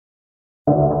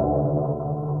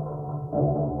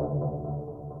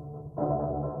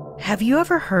Have you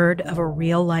ever heard of a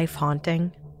real-life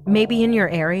haunting? Maybe in your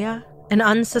area? An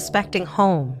unsuspecting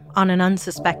home on an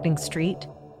unsuspecting street?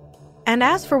 And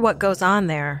as for what goes on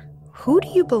there, who do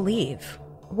you believe?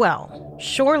 Well,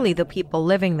 surely the people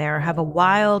living there have a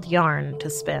wild yarn to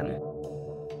spin.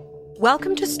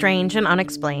 Welcome to Strange and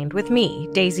Unexplained with me,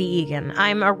 Daisy Egan.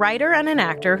 I'm a writer and an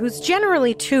actor who's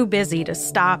generally too busy to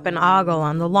stop and ogle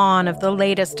on the lawn of the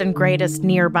latest and greatest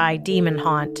nearby demon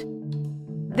haunt.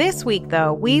 This week,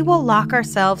 though, we will lock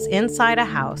ourselves inside a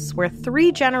house where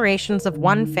 3 generations of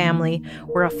one family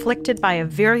were afflicted by a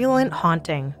virulent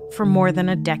haunting for more than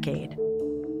a decade.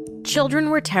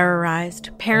 Children were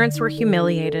terrorized, parents were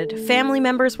humiliated, family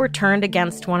members were turned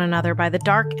against one another by the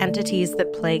dark entities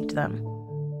that plagued them.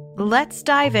 Let's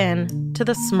dive in to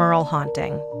the Smurl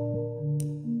haunting.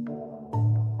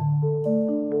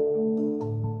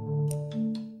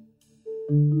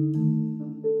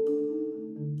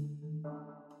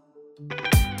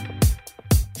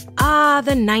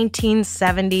 The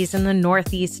 1970s in the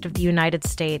northeast of the United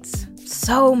States.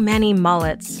 So many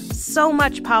mullets, so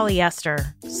much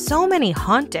polyester, so many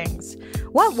hauntings.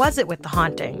 What was it with the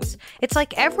hauntings? It's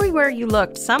like everywhere you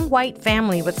looked, some white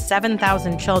family with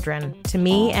 7,000 children, to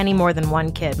me, any more than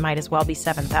one kid might as well be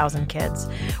 7,000 kids,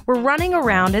 were running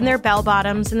around in their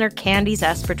bell-bottoms and their Candies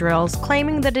espadrilles,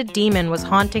 claiming that a demon was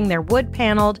haunting their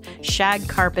wood-paneled,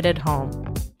 shag-carpeted home.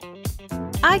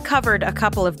 I covered a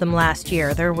couple of them last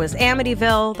year. There was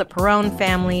Amityville, the Perrone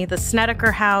family, the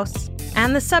Snedeker house,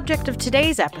 and the subject of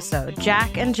today's episode,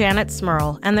 Jack and Janet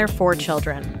Smurl and their 4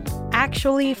 children.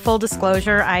 Actually, full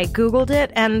disclosure, I Googled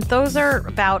it, and those are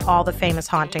about all the famous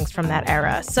hauntings from that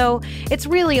era. So it's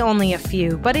really only a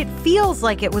few, but it feels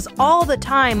like it was all the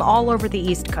time all over the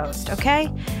East Coast,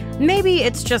 okay? Maybe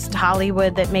it's just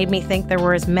Hollywood that made me think there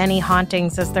were as many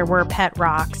hauntings as there were pet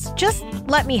rocks. Just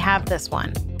let me have this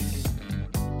one.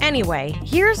 Anyway,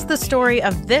 here's the story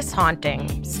of this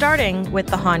haunting, starting with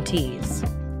the hauntees.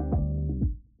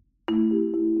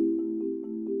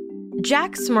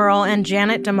 Jack Smurl and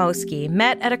Janet Demoski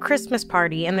met at a Christmas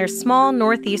party in their small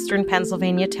northeastern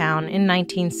Pennsylvania town in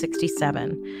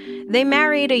 1967. They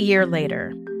married a year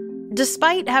later.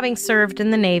 Despite having served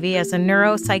in the Navy as a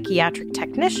neuropsychiatric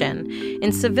technician,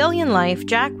 in civilian life,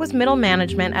 Jack was middle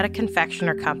management at a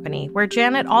confectioner company, where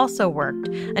Janet also worked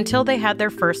until they had their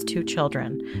first 2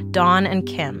 children, Dawn and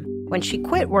Kim, when she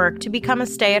quit work to become a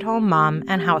stay-at-home mom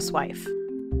and housewife.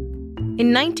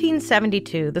 In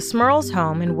 1972, the Smurls'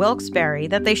 home in Wilkes-Barre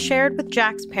that they shared with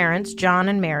Jack's parents, John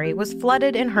and Mary, was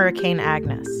flooded in Hurricane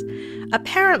Agnes.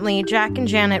 Apparently, Jack and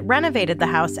Janet renovated the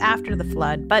house after the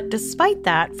flood, but despite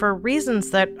that, for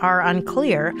reasons that are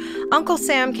unclear, Uncle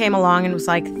Sam came along and was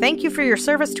like, "Thank you for your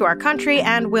service to our country,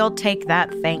 and we'll take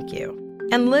that thank you,"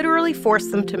 and literally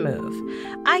forced them to move.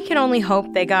 I can only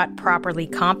hope they got properly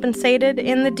compensated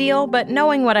in the deal, but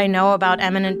knowing what I know about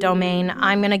eminent domain,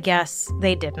 I'm gonna guess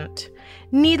they didn't.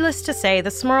 Needless to say, the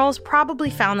Smurls probably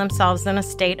found themselves in a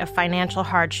state of financial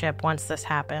hardship once this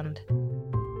happened.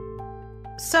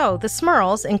 So, the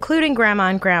Smurls, including Grandma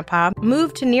and Grandpa,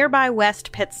 moved to nearby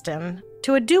West Pittston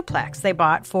to a duplex they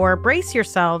bought for, brace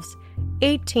yourselves,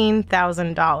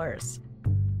 $18,000.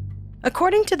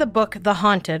 According to the book The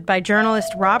Haunted by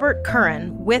journalist Robert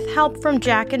Curran, with help from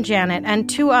Jack and Janet and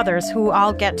 2 others who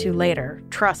I'll get to later,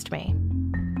 trust me.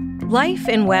 Life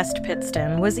in West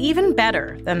Pittston was even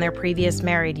better than their previous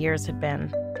married years had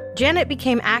been. Janet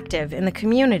became active in the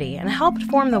community and helped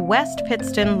form the West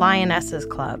Pittston Lionesses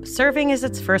Club, serving as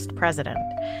its first president.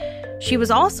 She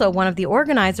was also one of the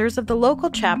organizers of the local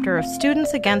chapter of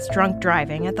Students Against Drunk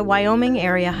Driving at the Wyoming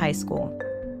Area High School.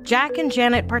 Jack and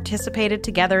Janet participated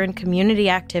together in community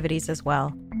activities as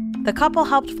well. The couple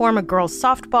helped form a girls'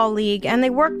 softball league, and they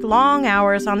worked long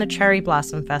hours on the Cherry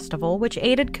Blossom Festival, which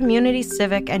aided community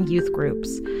civic and youth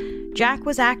groups. Jack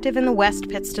was active in the West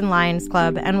Pittston Lions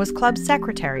Club and was club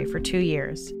secretary for 2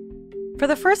 years. For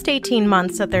the first 18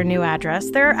 months at their new address,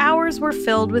 their hours were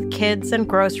filled with kids and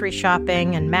grocery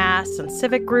shopping and mass and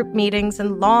civic group meetings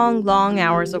and long, long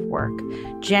hours of work.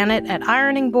 Janet at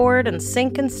ironing board and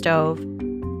sink and stove.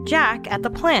 Jack at the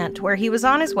plant, where he was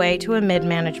on his way to a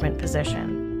mid-management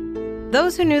position.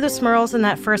 Those who knew the Smurls in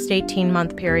that first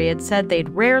 18-month period said they'd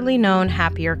rarely known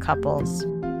happier couples.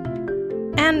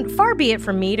 And far be it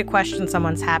from me to question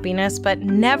someone's happiness, but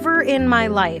never in my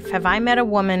life have I met a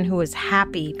woman who was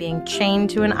happy being chained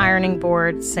to an ironing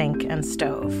board, sink, and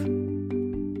stove.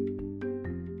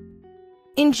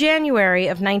 In January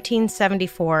of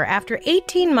 1974, after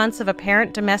 18 months of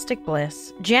apparent domestic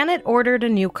bliss, Janet ordered a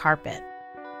new carpet.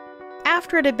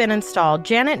 After it had been installed,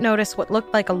 Janet noticed what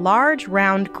looked like a large,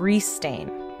 round grease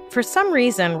stain. For some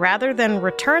reason, rather than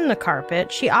return the carpet,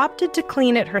 she opted to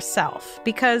clean it herself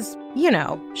because,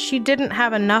 she didn't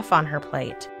have enough on her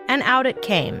plate. And out it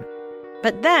came.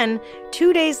 But then,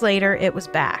 2 days later, it was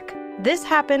back. This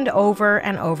happened over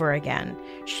and over again.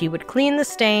 She would clean the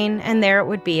stain, and there it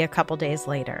would be a couple days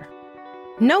later.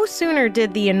 No sooner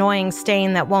did the annoying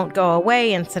stain that won't go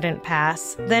away incident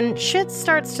pass than shit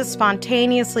starts to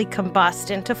spontaneously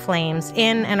combust into flames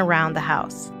in and around the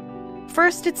house.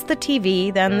 First it's the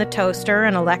TV, then the toaster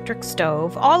and electric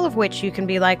stove, all of which you can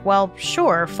be like, well,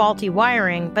 sure, faulty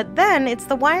wiring, but then it's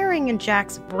the wiring in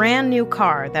Jack's brand new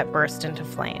car that burst into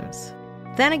flames.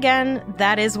 Then again,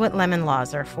 that is what lemon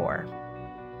laws are for.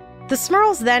 The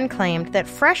Smurls then claimed that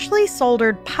freshly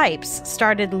soldered pipes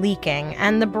started leaking,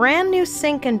 and the brand new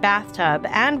sink and bathtub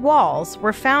and walls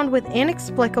were found with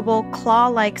inexplicable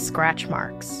claw-like scratch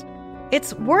marks.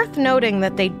 It's worth noting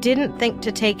that they didn't think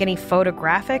to take any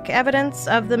photographic evidence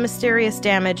of the mysterious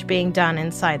damage being done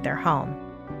inside their home.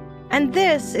 And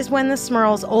this is when the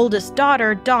Smurls' oldest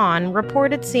daughter, Dawn,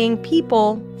 reported seeing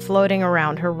people floating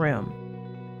around her room.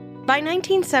 By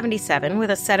 1977, with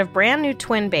a set of brand new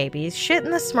twin babies, shit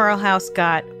in the Smurl house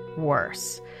got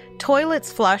worse.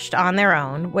 Toilets flushed on their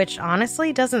own, which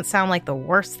honestly doesn't sound like the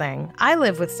worst thing. I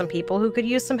live with some people who could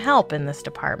use some help in this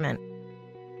department.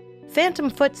 Phantom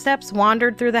footsteps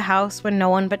wandered through the house when no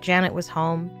one but Janet was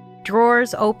home.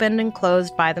 Drawers opened and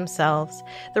closed by themselves.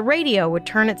 The radio would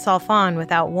turn itself on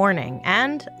without warning.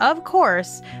 And, of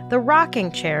course, the rocking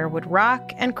chair would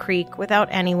rock and creak without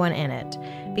anyone in it.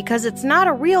 Because it's not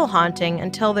a real haunting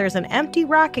until there's an empty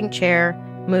rocking chair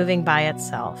moving by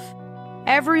itself.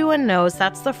 Everyone knows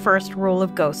that's the first rule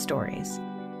of ghost stories.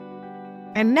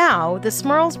 And now, the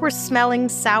Smurls were smelling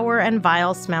sour and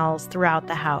vile smells throughout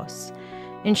the house.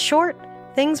 In short,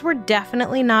 things were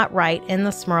definitely not right in the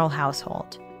Smurl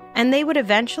household. And they would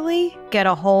eventually get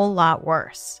a whole lot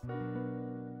worse.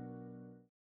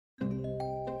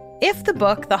 If the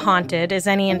book The Haunted is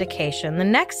any indication, the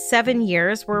next 7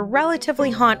 years were relatively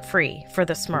haunt-free for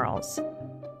the Smurls.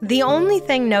 The only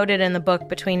thing noted in the book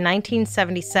between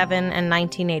 1977 and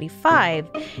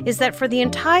 1985 is that for the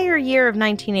entire year of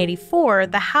 1984,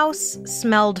 the house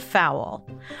smelled foul.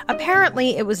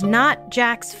 Apparently, it was not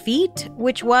Jack's feet,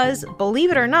 which was, believe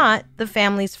it or not, the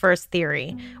family's first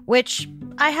theory. Which,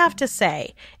 I have to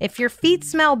say, if your feet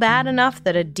smell bad enough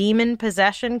that a demon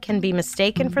possession can be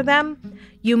mistaken for them,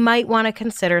 you might want to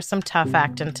consider some tough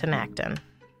actin' tenactin'.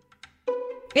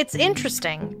 It's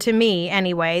interesting, to me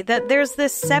anyway, that there's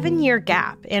this 7-year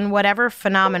gap in whatever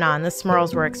phenomenon the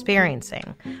Smurls were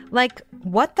experiencing. Like,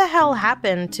 what the hell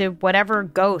happened to whatever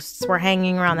ghosts were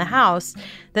hanging around the house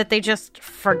that they just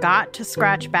forgot to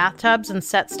scratch bathtubs and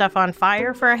set stuff on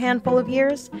fire for a handful of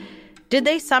years? Did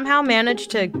they somehow manage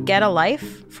to get a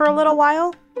life for a little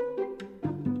while?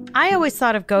 I always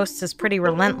thought of ghosts as pretty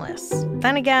relentless.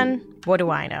 Then again, what do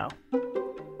I know?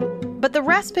 But the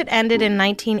respite ended in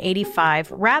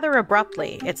 1985 rather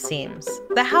abruptly, it seems.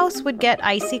 The house would get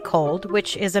icy cold,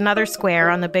 which is another square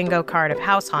on the bingo card of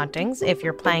house hauntings if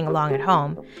you're playing along at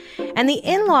home. And the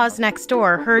in-laws next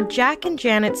door heard Jack and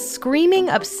Janet screaming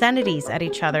obscenities at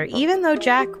each other, even though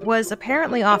Jack was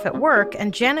apparently off at work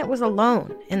and Janet was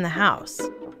alone in the house.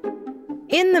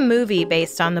 In the movie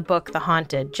based on the book The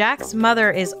Haunted, Jack's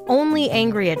mother is only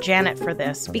angry at Janet for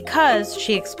this because,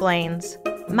 she explains,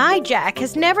 "My Jack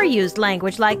has never used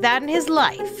language like that in his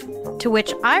life." To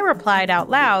which I replied out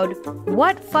loud,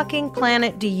 "What fucking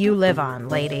planet do you live on,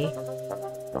 lady?"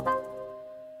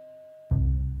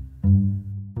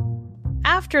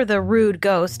 After the rude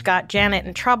ghost got Janet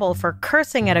in trouble for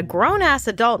cursing at a grown-ass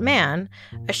adult man,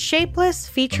 a shapeless,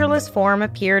 featureless form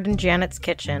appeared in Janet's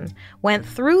kitchen, went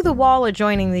through the wall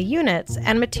adjoining the units,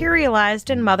 and materialized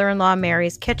in mother-in-law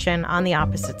Mary's kitchen on the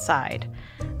opposite side.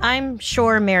 I'm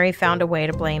sure Mary found a way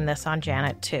to blame this on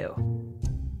Janet, too.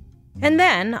 And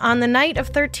then, on the night of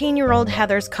 13-year-old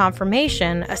Heather's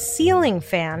confirmation, a ceiling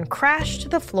fan crashed to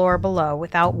the floor below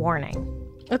without warning.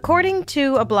 According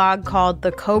to a blog called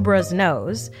The Cobra's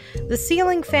Nose, the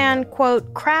ceiling fan,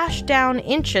 quote, crashed down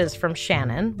inches from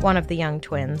Shannon, one of the young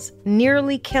twins,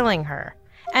 nearly killing her.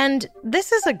 And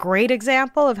this is a great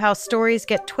example of how stories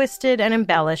get twisted and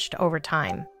embellished over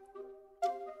time.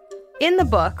 In the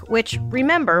book, which,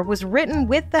 remember, was written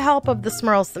with the help of the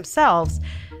Smurls themselves,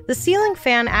 the ceiling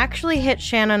fan actually hit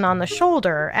Shannon on the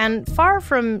shoulder, and far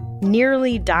from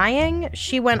nearly dying,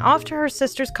 she went off to her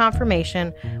sister's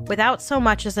confirmation without so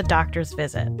much as a doctor's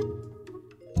visit.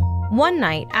 One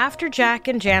night, after Jack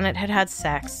and Janet had had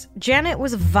sex, Janet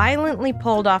was violently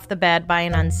pulled off the bed by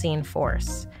an unseen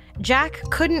force. Jack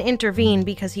couldn't intervene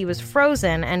because he was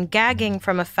frozen and gagging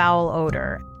from a foul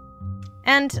odor.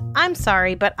 And I'm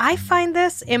sorry, but I find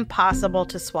this impossible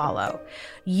to swallow.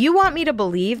 You want me to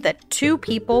believe that 2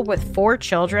 people with 4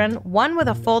 children, one with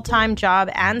a full-time job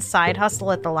and side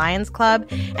hustle at the Lions Club,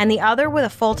 and the other with a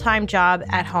full-time job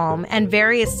at home and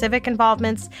various civic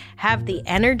involvements, have the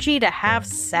energy to have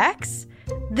sex?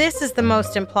 This is the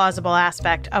most implausible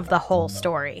aspect of the whole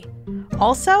story.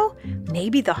 Also,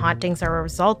 maybe the hauntings are a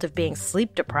result of being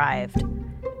sleep-deprived.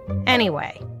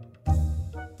 Anyway,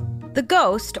 the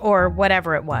ghost, or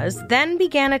whatever it was, then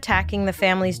began attacking the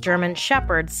family's German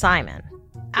shepherd, Simon.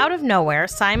 Out of nowhere,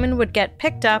 Simon would get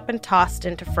picked up and tossed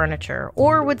into furniture,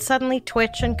 or would suddenly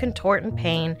twitch and contort in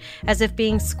pain as if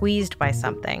being squeezed by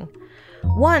something.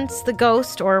 Once, the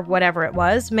ghost, or whatever it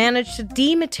was, managed to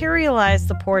dematerialize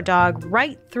the poor dog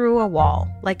right through a wall,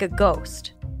 like a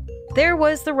ghost. There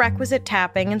was the requisite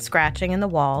tapping and scratching in the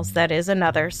walls that is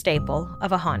another staple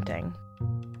of a haunting.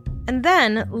 And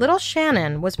then, little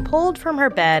Shannon was pulled from her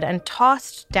bed and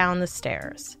tossed down the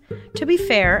stairs. To be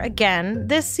fair, again,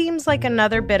 this seems like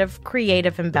another bit of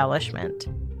creative embellishment.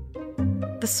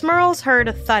 The Smurls heard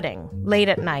a thudding late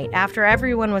at night after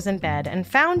everyone was in bed and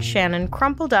found Shannon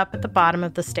crumpled up at the bottom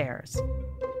of the stairs.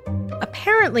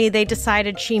 Apparently, they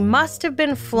decided she must have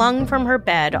been flung from her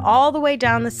bed all the way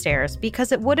down the stairs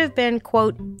because it would have been,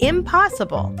 quote,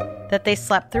 impossible that they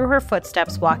slept through her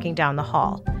footsteps walking down the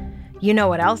hall. You know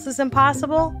what else is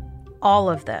impossible? All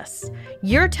of this.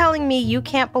 You're telling me you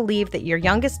can't believe that your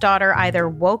youngest daughter either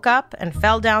woke up and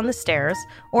fell down the stairs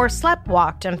or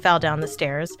sleptwalked and fell down the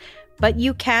stairs, but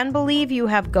you can believe you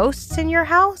have ghosts in your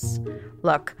house?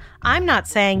 Look, I'm not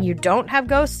saying you don't have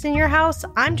ghosts in your house.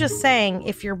 I'm just saying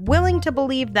if you're willing to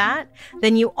believe that,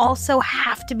 then you also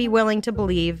have to be willing to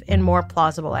believe in more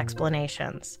plausible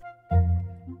explanations.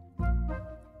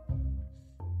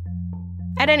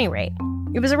 At any rate,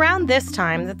 it was around this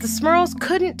time that the Smurls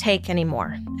couldn't take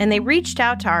anymore, and they reached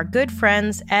out to our good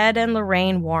friends Ed and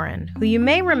Lorraine Warren, who you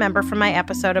may remember from my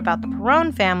episode about the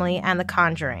Perron family and The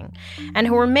Conjuring, and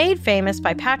who were made famous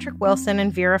by Patrick Wilson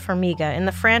and Vera Farmiga in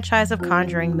the franchise of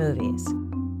Conjuring movies.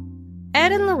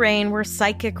 Ed and Lorraine were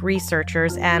psychic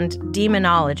researchers and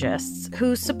demonologists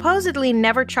who supposedly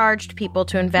never charged people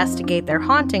to investigate their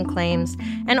haunting claims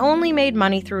and only made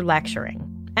money through lecturing.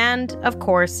 And, of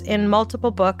course, in multiple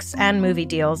books and movie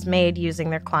deals made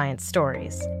using their clients'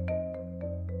 stories.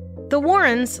 The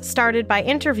Warrens started by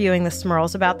interviewing the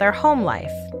Smurls about their home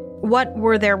life. What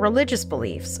were their religious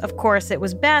beliefs? Of course, it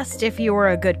was best if you were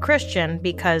a good Christian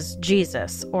because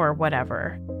Jesus or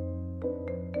whatever.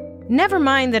 Never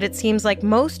mind that it seems like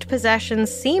most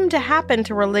possessions seem to happen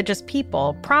to religious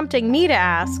people, prompting me to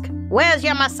ask, where's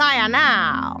your Messiah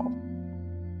now?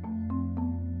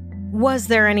 Was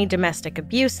there any domestic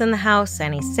abuse in the house,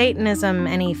 any Satanism,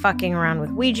 any fucking around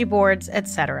with Ouija boards,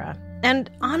 etc.?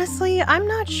 And honestly, I'm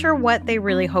not sure what they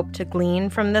really hoped to glean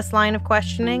from this line of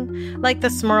questioning. Like the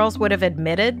Smurls would have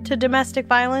admitted to domestic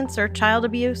violence or child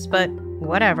abuse, but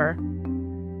whatever.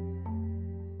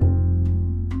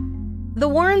 The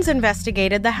Warrens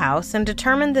investigated the house and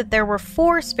determined that there were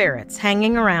 4 spirits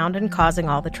hanging around and causing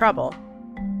all the trouble.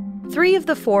 3 of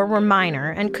the 4 were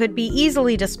minor and could be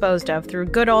easily disposed of through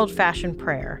good old-fashioned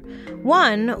prayer.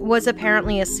 One was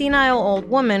apparently a senile old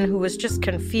woman who was just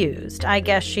confused. I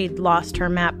guess she'd lost her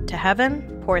map to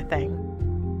heaven. Poor thing.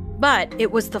 But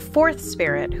it was the 4th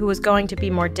spirit who was going to be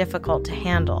more difficult to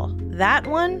handle. That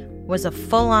one was a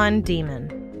full-on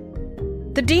demon.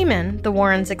 The demon, the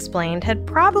Warrens explained, had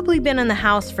probably been in the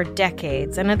house for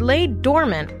decades and had laid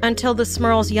dormant until the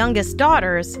Smurls' youngest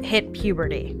daughters hit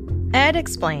puberty. Ed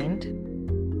explained,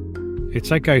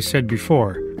 it's like I said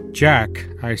before, Jack,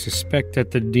 I suspect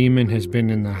that the demon has been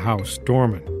in the house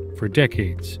dormant for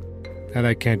decades. That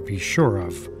I can't be sure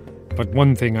of. But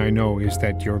one thing I know is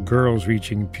that your girls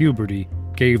reaching puberty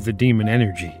gave the demon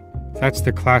energy. That's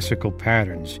the classical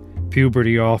patterns.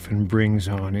 Puberty often brings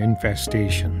on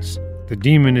infestations. The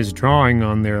demon is drawing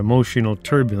on their emotional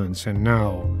turbulence, and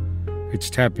now it's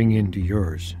tapping into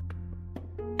yours.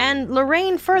 And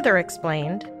Lorraine further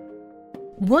explained,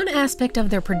 one aspect of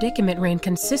their predicament ran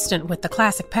consistent with the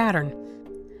classic pattern.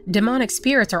 Demonic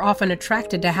spirits are often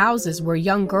attracted to houses where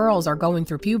young girls are going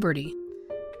through puberty.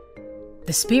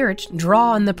 The spirits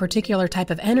draw on the particular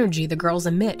type of energy the girls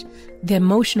emit, the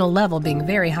emotional level being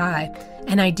very high,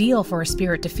 and ideal for a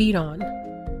spirit to feed on.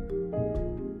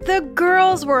 The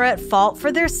girls were at fault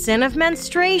for their sin of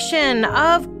menstruation.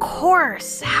 Of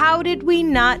course. How did we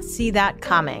not see that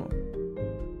coming?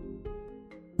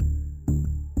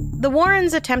 The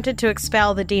Warrens attempted to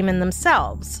expel the demon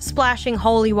themselves, splashing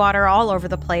holy water all over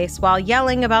the place while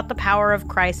yelling about the power of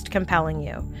Christ compelling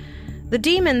you. The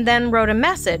demon then wrote a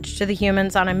message to the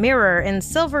humans on a mirror in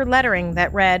silver lettering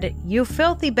that read, "You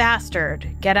filthy bastard,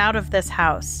 get out of this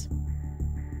house."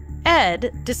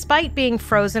 Ed, despite being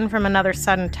frozen from another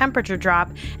sudden temperature drop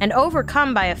and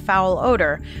overcome by a foul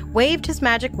odor, waved his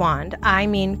magic wand,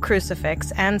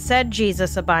 crucifix, and said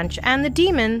Jesus a bunch, and the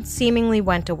demon seemingly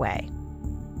went away.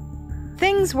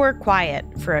 Things were quiet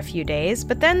for a few days,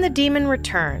 but then the demon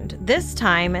returned, this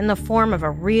time in the form of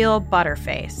a real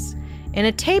butterface. In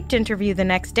a taped interview the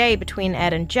next day between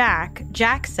Ed and Jack,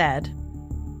 Jack said,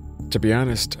 "To be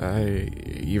honest, I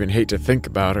even hate to think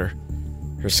about her.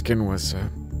 Her skin was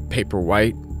paper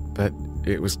white, but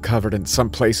it was covered in some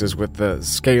places with the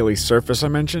scaly surface I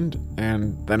mentioned,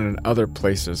 and then in other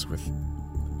places with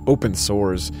open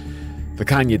sores, the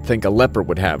kind you'd think a leper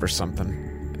would have or something.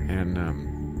 And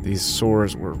these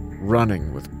sores were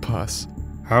running with pus."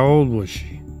 How old was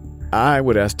she? I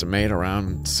would estimate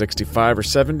around 65 or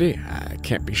 70. I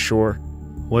can't be sure.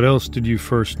 What else did you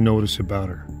first notice about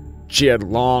her? She had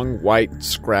long, white,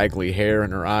 scraggly hair,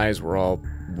 and her eyes were all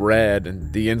red,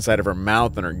 and the inside of her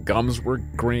mouth and her gums were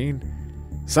green.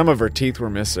 Some of her teeth were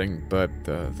missing, but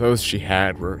those she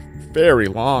had were very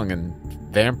long and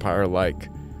vampire-like.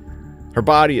 Her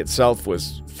body itself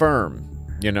was firm,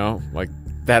 like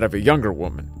that of a younger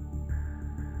woman.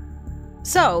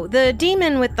 So, the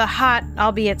demon with the hot,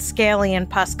 albeit scaly and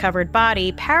pus-covered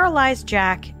body, paralyzed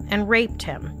Jack and raped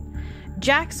him.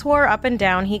 Jack swore up and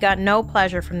down he got no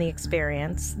pleasure from the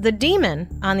experience. The demon,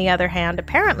 on the other hand,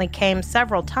 apparently came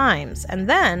several times, and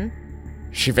then...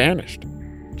 she vanished.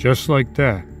 Just like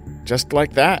that? Just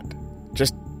like that.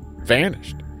 Just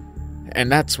vanished.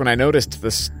 And that's when I noticed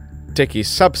this sticky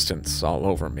substance all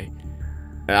over me.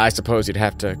 I suppose you'd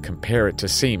have to compare it to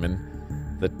semen.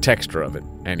 The texture of it,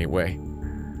 anyway.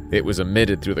 It was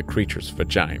emitted through the creature's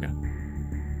vagina.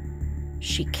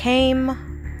 She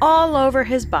came all over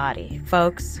his body,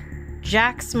 folks.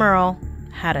 Jack Smurl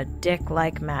had a dick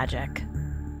like magic.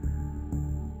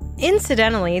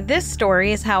 Incidentally, this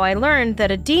story is how I learned that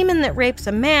a demon that rapes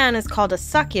a man is called a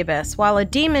succubus, while a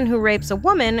demon who rapes a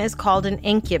woman is called an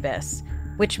incubus,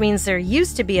 which means there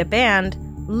used to be a band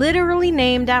literally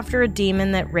named after a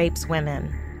demon that rapes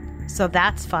women. So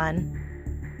that's fun.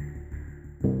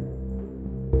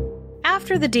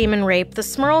 After the demon rape, the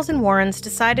Smurls and Warrens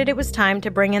decided it was time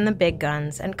to bring in the big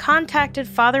guns and contacted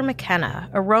Father McKenna,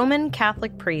 a Roman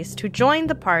Catholic priest who joined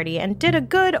the party and did a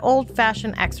good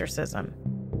old-fashioned exorcism.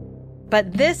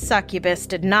 But this succubus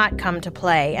did not come to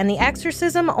play, and the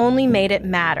exorcism only made it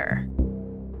madder.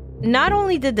 Not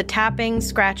only did the tapping,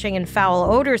 scratching, and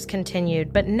foul odors continue,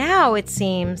 but now, it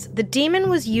seems, the demon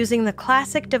was using the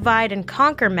classic divide and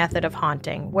conquer method of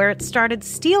haunting, where it started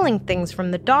stealing things from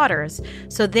the daughters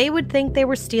so they would think they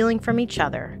were stealing from each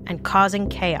other and causing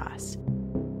chaos.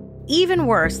 Even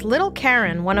worse, little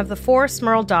Karen, one of the 4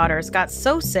 Smurl daughters, got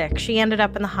so sick she ended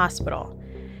up in the hospital.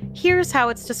 Here's how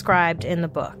it's described in the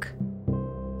book.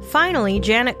 Finally,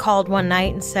 Janet called one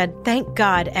night and said, "Thank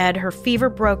God, Ed, her fever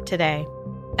broke today."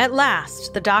 At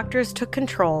last, the doctors took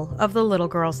control of the little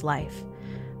girl's life.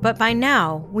 But by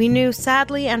now, we knew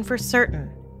sadly and for certain,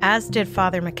 as did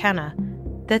Father McKenna,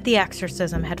 that the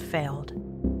exorcism had failed.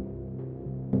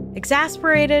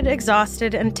 Exasperated,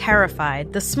 exhausted, and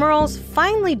terrified, the Smurls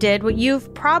finally did what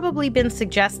you've probably been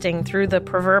suggesting through the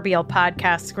proverbial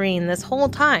podcast screen this whole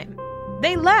time.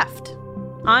 They left.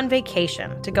 On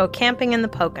vacation to go camping in the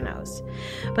Poconos.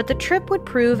 But the trip would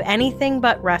prove anything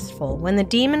but restful when the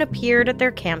demon appeared at their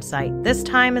campsite, this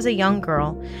time as a young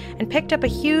girl, and picked up a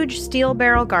huge steel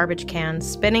barrel garbage can,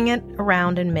 spinning it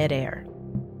around in midair.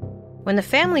 When the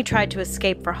family tried to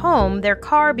escape for home, their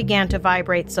car began to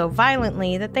vibrate so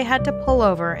violently that they had to pull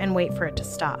over and wait for it to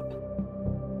stop.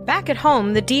 Back at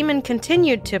home, the demon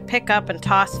continued to pick up and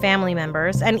toss family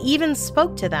members and even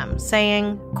spoke to them,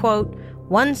 saying, quote,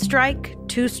 "1 strike,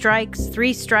 2 strikes,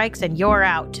 3 strikes, and you're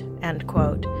out," end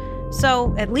quote.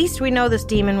 So at least we know this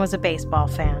demon was a baseball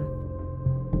fan.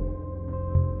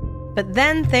 But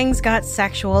then things got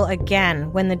sexual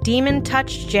again when the demon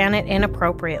touched Janet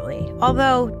inappropriately.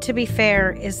 Although, to be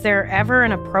fair, is there ever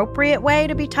an appropriate way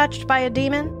to be touched by a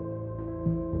demon?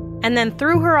 And then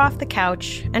threw her off the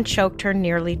couch and choked her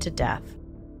nearly to death.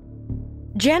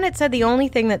 Janet said the only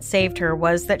thing that saved her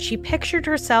was that she pictured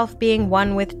herself being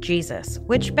one with Jesus,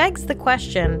 which begs the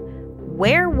question,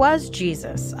 where was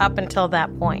Jesus up until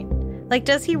that point? Like,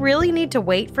 does he really need to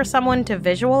wait for someone to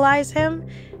visualize him?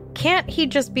 Can't he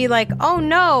just be like, "Oh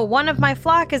no, one of my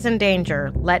flock is in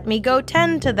danger. Let me go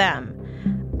tend to them"?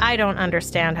 I don't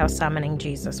understand how summoning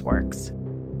Jesus works.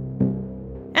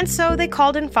 And so they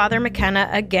called in Father McKenna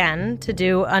again to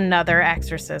do another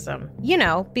exorcism.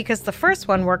 Because the first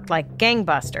one worked like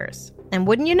gangbusters. And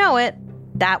wouldn't you know it,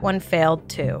 that one failed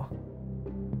too.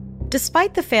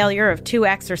 Despite the failure of 2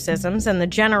 exorcisms and the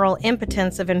general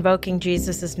impotence of invoking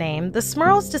Jesus' name, the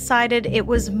Smurls decided it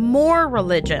was more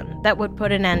religion that would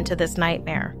put an end to this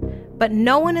nightmare. But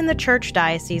no one in the church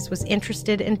diocese was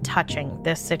interested in touching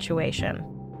this situation.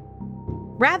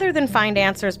 Rather than find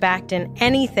answers backed in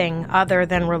anything other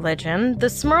than religion, the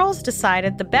Smurls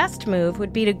decided the best move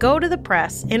would be to go to the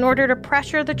press in order to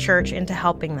pressure the church into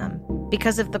helping them.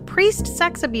 Because if the priest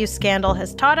sex abuse scandal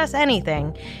has taught us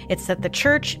anything, it's that the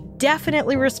church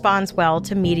definitely responds well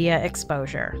to media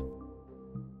exposure.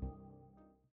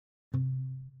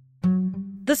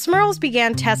 The Smurls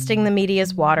began testing the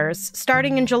media's waters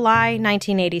starting in July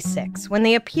 1986, when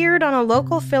they appeared on a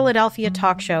local Philadelphia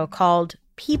talk show called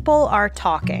People Are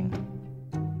Talking.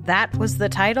 That was the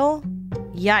title?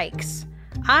 Yikes.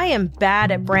 I am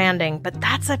bad at branding, but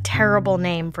that's a terrible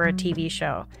name for a TV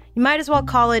show. You might as well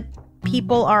call it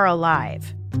People Are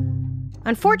Alive.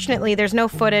 Unfortunately, there's no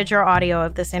footage or audio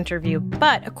of this interview,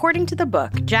 but according to the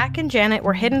book, Jack and Janet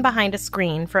were hidden behind a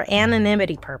screen for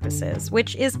anonymity purposes,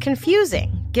 which is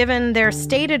confusing, given their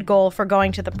stated goal for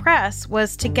going to the press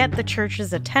was to get the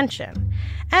church's attention.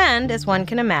 And, as one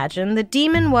can imagine, the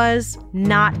demon was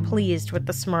not pleased with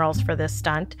the Smurls for this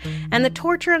stunt, and the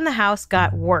torture in the house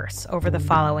got worse over the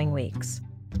following weeks.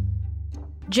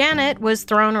 Janet was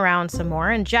thrown around some more,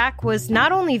 and Jack was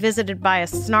not only visited by a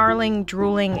snarling,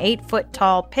 drooling,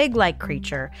 8-foot-tall, pig-like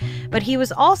creature, but he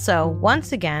was also,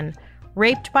 once again,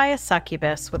 raped by a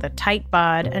succubus with a tight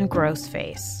bod and gross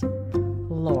face.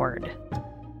 Lord.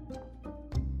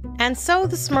 And so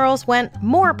the Smurls went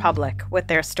more public with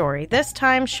their story, this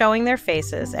time showing their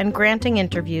faces and granting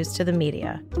interviews to the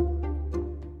media.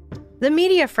 The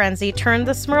media frenzy turned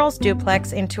the Smurls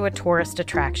duplex into a tourist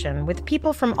attraction, with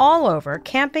people from all over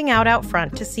camping out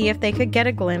front to see if they could get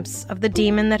a glimpse of the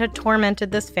demon that had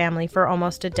tormented this family for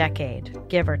almost a decade,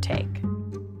 give or take.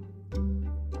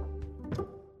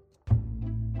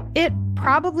 It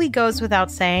probably goes without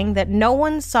saying that no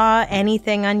one saw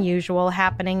anything unusual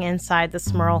happening inside the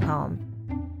Smurl home.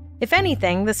 If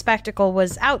anything, the spectacle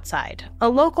was outside. A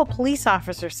local police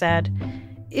officer said,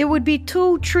 "It would be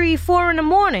 2, 3, 4 in the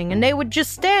morning, and they would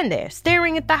just stand there,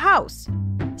 staring at the house.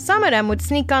 Some of them would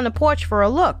sneak on the porch for a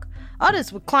look.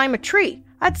 Others would climb a tree.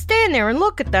 I'd stand there and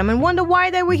look at them and wonder why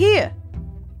they were here."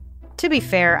 To be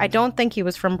fair, I don't think he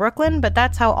was from Brooklyn, but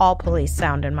that's how all police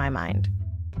sound in my mind.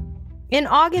 In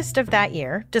August of that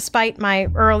year, despite my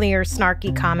earlier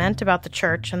snarky comment about the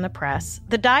church and the press,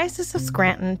 the Diocese of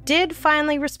Scranton did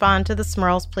finally respond to the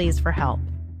Smurls' pleas for help.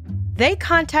 They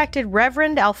contacted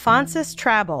Reverend Alphonsus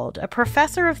Trabold, a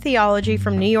professor of theology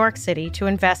from New York City, to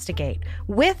investigate,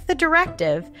 with the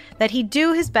directive that he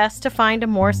do his best to find a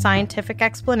more scientific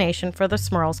explanation for the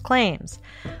Smurls' claims.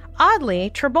 Oddly,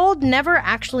 Trabold never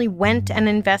actually went and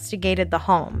investigated the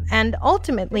home, and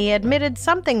ultimately admitted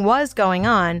something was going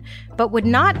on, but would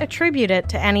not attribute it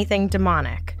to anything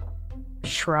demonic.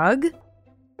 Shrug?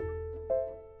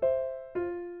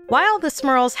 While the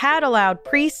Smurls had allowed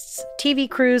priests, TV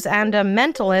crews, and a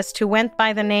mentalist who went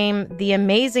by the name The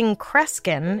Amazing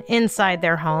Kreskin inside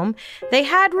their home, they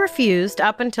had refused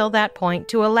up until that point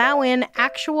to allow in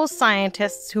actual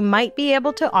scientists who might be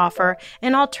able to offer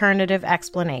an alternative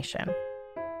explanation.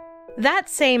 That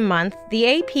same month, the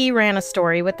AP ran a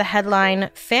story with the headline,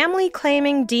 "Family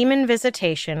Claiming Demon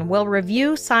Visitation Will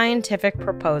Review Scientific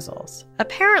Proposals."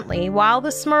 Apparently, while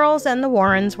the Smurls and the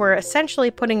Warrens were essentially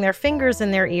putting their fingers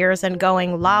in their ears and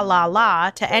going la la la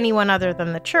to anyone other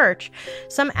than the church,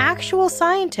 some actual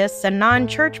scientists and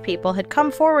non-church people had come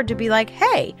forward to be like,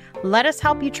 "Hey, let us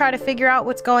help you try to figure out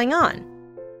what's going on."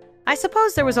 I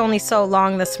suppose there was only so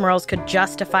long the Smurls could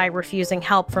justify refusing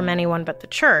help from anyone but the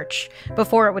church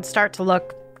before it would start to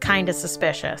look kinda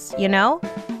suspicious, you know?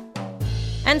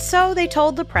 And so they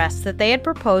told the press that they had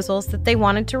proposals that they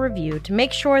wanted to review to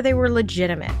make sure they were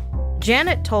legitimate.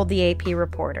 Janet told the AP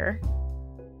reporter,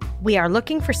 "We are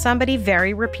looking for somebody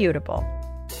very reputable."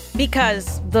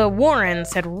 Because the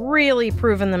Warrens had really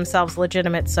proven themselves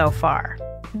legitimate so far.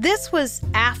 This was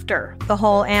after the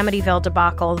whole Amityville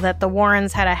debacle that the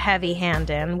Warrens had a heavy hand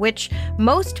in, which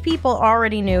most people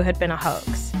already knew had been a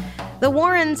hoax. The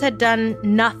Warrens had done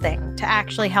nothing to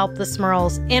actually help the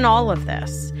Smurls in all of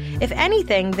this. If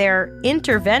anything, their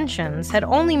interventions had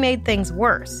only made things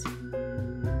worse.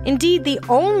 Indeed, the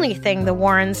only thing the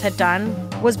Warrens had done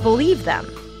was believe them.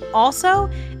 Also,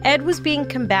 Ed was being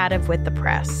combative with the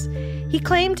press. He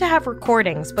claimed to have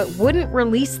recordings, but wouldn't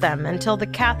release them until the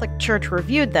Catholic Church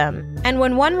reviewed them. And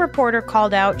when one reporter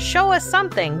called out, "Show us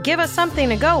something, give us something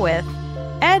to go with,"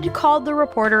 Ed called the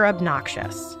reporter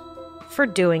obnoxious for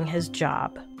doing his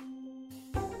job.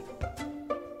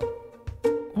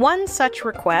 One such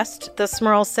request the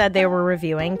Smurls said they were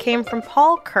reviewing came from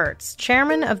Paul Kurtz,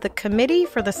 chairman of the Committee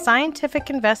for the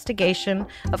Scientific Investigation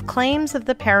of Claims of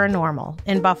the Paranormal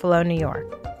in Buffalo, New York,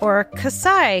 or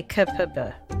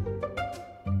CSICPB.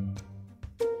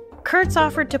 Kurtz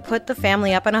offered to put the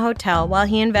family up in a hotel while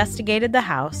he investigated the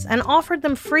house and offered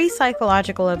them free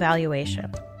psychological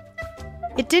evaluation.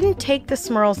 It didn't take the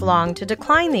Smurls long to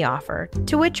decline the offer,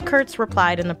 to which Kurtz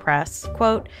replied in the press,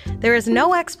 quote, "There is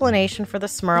no explanation for the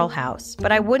Smurl house,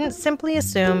 but I wouldn't simply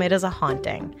assume it is a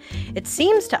haunting. It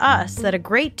seems to us that a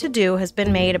great to-do has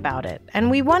been made about it,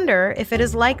 and we wonder if it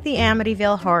is like the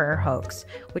Amityville horror hoax,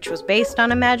 which was based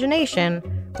on imagination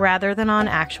rather than on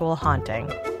actual haunting."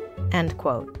 End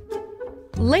quote.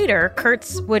 Later,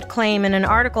 Kurtz would claim in an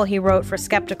article he wrote for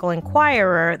Skeptical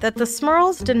Inquirer that the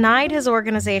Smurls denied his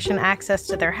organization access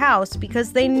to their house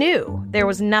because they knew there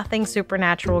was nothing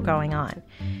supernatural going on.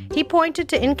 He pointed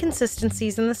to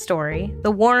inconsistencies in the story,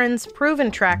 the Warrens'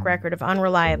 proven track record of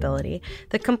unreliability,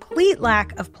 the complete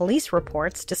lack of police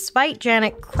reports despite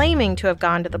Janet claiming to have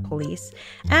gone to the police,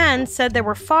 and said there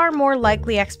were far more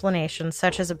likely explanations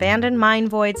such as abandoned mine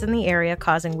voids in the area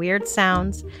causing weird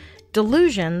sounds,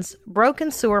 delusions, broken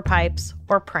sewer pipes,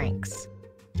 or pranks.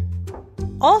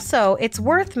 Also, it's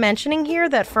worth mentioning here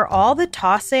that for all the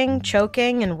tossing,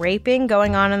 choking, and raping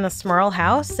going on in the Smurl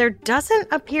house, there doesn't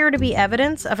appear to be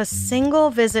evidence of a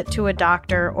single visit to a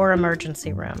doctor or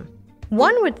emergency room.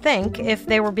 One would think if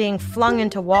they were being flung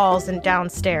into walls and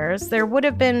downstairs, there would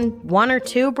have been 1 or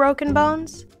 2 broken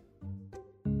bones.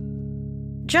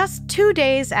 Just 2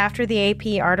 days after the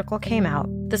AP article came out,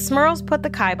 the Smurls put the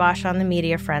kibosh on the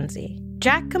media frenzy.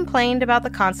 Jack complained about the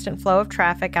constant flow of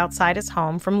traffic outside his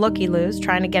home from looky-loos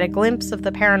trying to get a glimpse of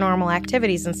the paranormal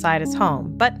activities inside his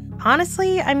home. But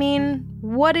honestly, I mean,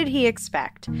 what did he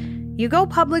expect? You go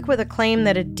public with a claim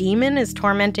that a demon is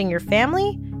tormenting your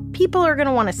family? People are going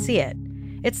to want to see it.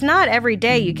 It's not every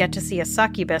day you get to see a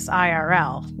succubus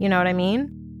IRL, you know what I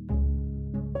mean?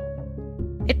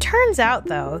 It turns out,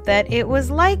 though, that it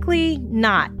was likely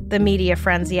not the media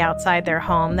frenzy outside their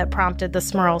home that prompted the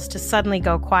Smurls to suddenly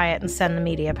go quiet and send the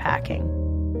media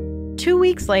packing. 2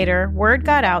 weeks later, word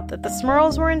got out that the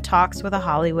Smurls were in talks with a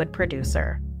Hollywood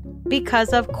producer.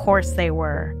 Because of course they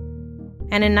were.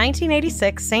 And in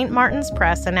 1986, St. Martin's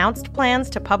Press announced plans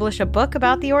to publish a book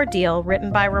about the ordeal written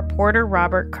by reporter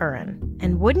Robert Curran.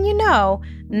 And wouldn't you know,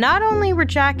 not only were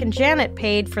Jack and Janet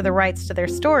paid for the rights to their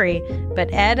story,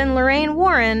 but Ed and Lorraine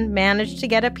Warren managed to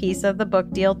get a piece of the book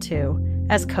deal too,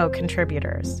 as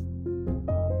co-contributors.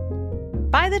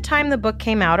 By the time the book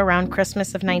came out around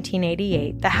Christmas of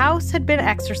 1988, the house had been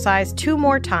exorcised 2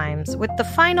 more times, with the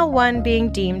final one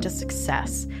being deemed a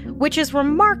success, which is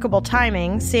remarkable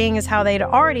timing, seeing as how they'd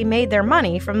already made their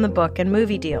money from the book and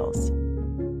movie deals.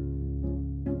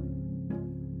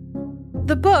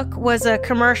 The book was a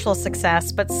commercial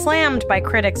success, but slammed by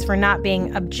critics for not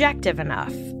being objective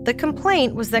enough. The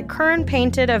complaint was that Curran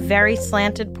painted a very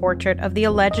slanted portrait of the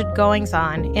alleged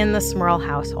goings-on in the Smurl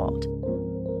household.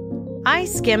 I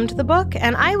skimmed the book,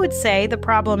 and I would say the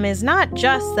problem is not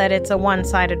just that it's a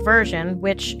one-sided version,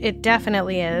 which it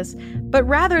definitely is, but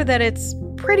rather that it's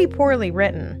pretty poorly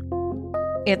written.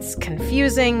 It's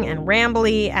confusing and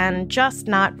rambly and just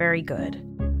not very good.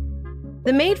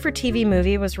 The made-for-TV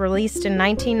movie was released in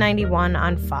 1991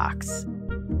 on Fox.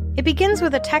 It begins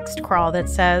with a text crawl that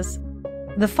says,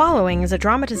 "The following is a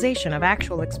dramatization of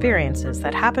actual experiences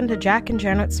that happened to Jack and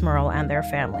Janet Smurl and their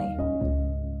family."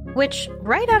 Which,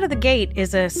 right out of the gate,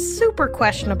 is a super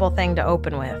questionable thing to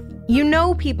open with. You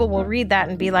know people will read that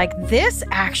and be like, this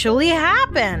actually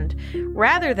happened!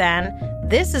 Rather than,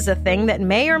 this is a thing that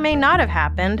may or may not have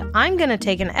happened, I'm gonna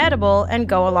take an edible and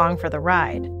go along for the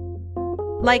ride.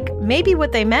 Like, maybe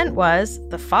what they meant was,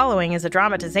 the following is a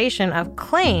dramatization of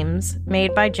claims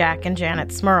made by Jack and Janet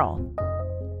Smurl.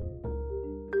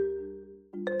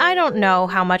 I don't know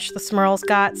how much the Smurls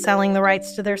got selling the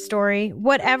rights to their story.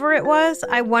 Whatever it was,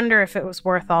 I wonder if it was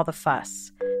worth all the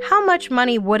fuss. How much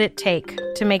money would it take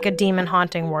to make a demon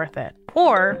haunting worth it?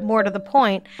 Or, more to the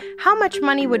point, how much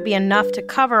money would be enough to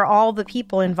cover all the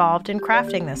people involved in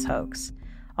crafting this hoax?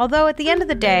 Although at the end of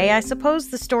the day, I suppose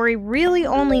the story really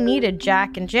only needed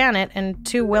Jack and Janet and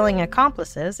 2 willing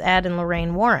accomplices, Ed and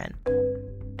Lorraine Warren.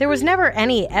 There was never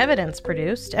any evidence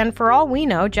produced, and for all we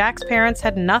know, Jack's parents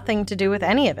had nothing to do with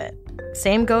any of it.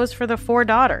 Same goes for the 4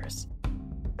 daughters.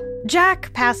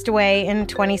 Jack passed away in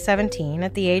 2017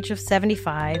 at the age of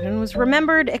 75 and was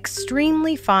remembered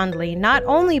extremely fondly, not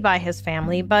only by his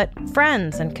family, but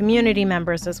friends and community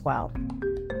members as well.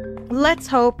 Let's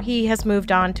hope he has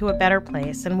moved on to a better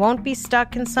place and won't be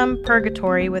stuck in some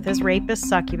purgatory with his rapist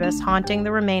succubus haunting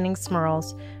the remaining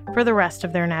Smurls for the rest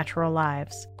of their natural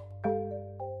lives.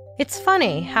 It's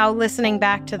funny how, listening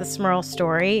back to the Smurl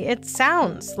story, it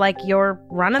sounds like your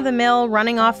run-of-the-mill,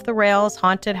 running-off-the-rails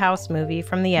haunted house movie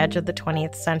from the edge of the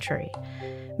 20th century.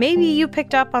 Maybe you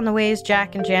picked up on the ways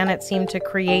Jack and Janet seemed to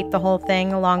create the whole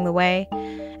thing along the way,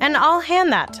 and I'll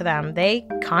hand that to them. They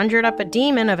conjured up a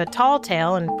demon of a tall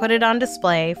tale and put it on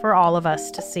display for all of us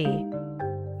to see.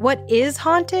 What is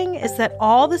haunting is that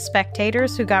all the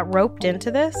spectators who got roped into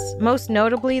this, most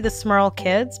notably the Smurl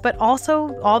kids, but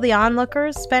also all the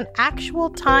onlookers, spent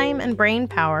actual time and brain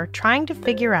power trying to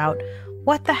figure out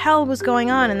what the hell was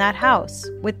going on in that house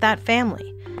with that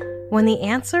family, when the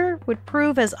answer would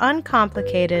prove as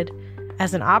uncomplicated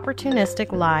as an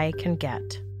opportunistic lie can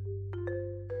get.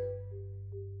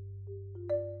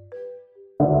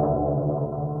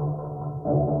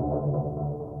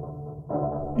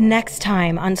 Next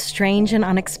time on Strange and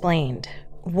Unexplained,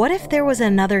 what if there was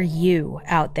another you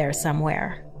out there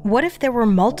somewhere? What if there were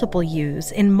multiple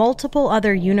yous in multiple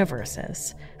other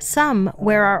universes, some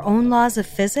where our own laws of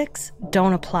physics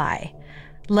don't apply?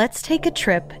 Let's take a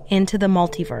trip into the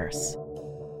multiverse.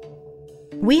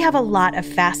 We have a lot of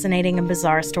fascinating and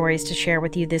bizarre stories to share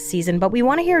with you this season, but we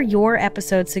want to hear your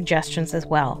episode suggestions as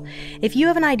well. If you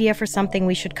have an idea for something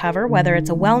we should cover, whether it's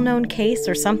a well-known case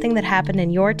or something that happened in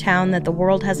your town that the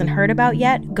world hasn't heard about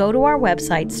yet, go to our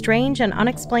website,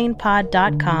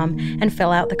 strangeandunexplainedpod.com, and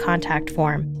fill out the contact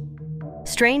form.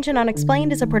 Strange and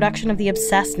Unexplained is a production of the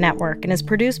Obsessed Network and is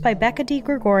produced by Becca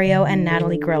DiGregorio and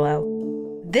Natalie Grillo.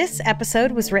 This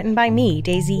episode was written by me,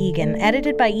 Daisy Egan,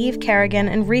 edited by Eve Kerrigan,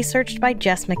 and researched by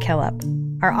Jess McKillop.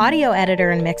 Our audio editor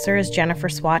and mixer is Jennifer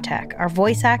Swatek. Our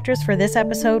voice actors for this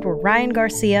episode were Ryan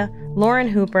Garcia, Lauren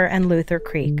Hooper, and Luther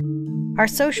Creek. Our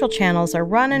social channels are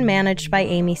run and managed by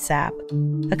Amy Sapp.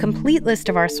 A complete list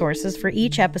of our sources for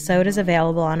each episode is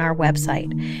available on our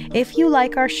website. If you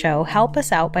like our show, help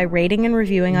us out by rating and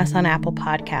reviewing us on Apple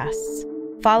Podcasts.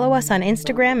 Follow us on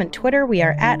Instagram and Twitter. We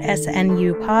are at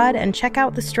SNUPod, and check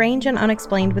out the Strange and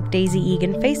Unexplained with Daisy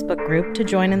Egan Facebook group to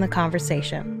join in the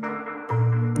conversation.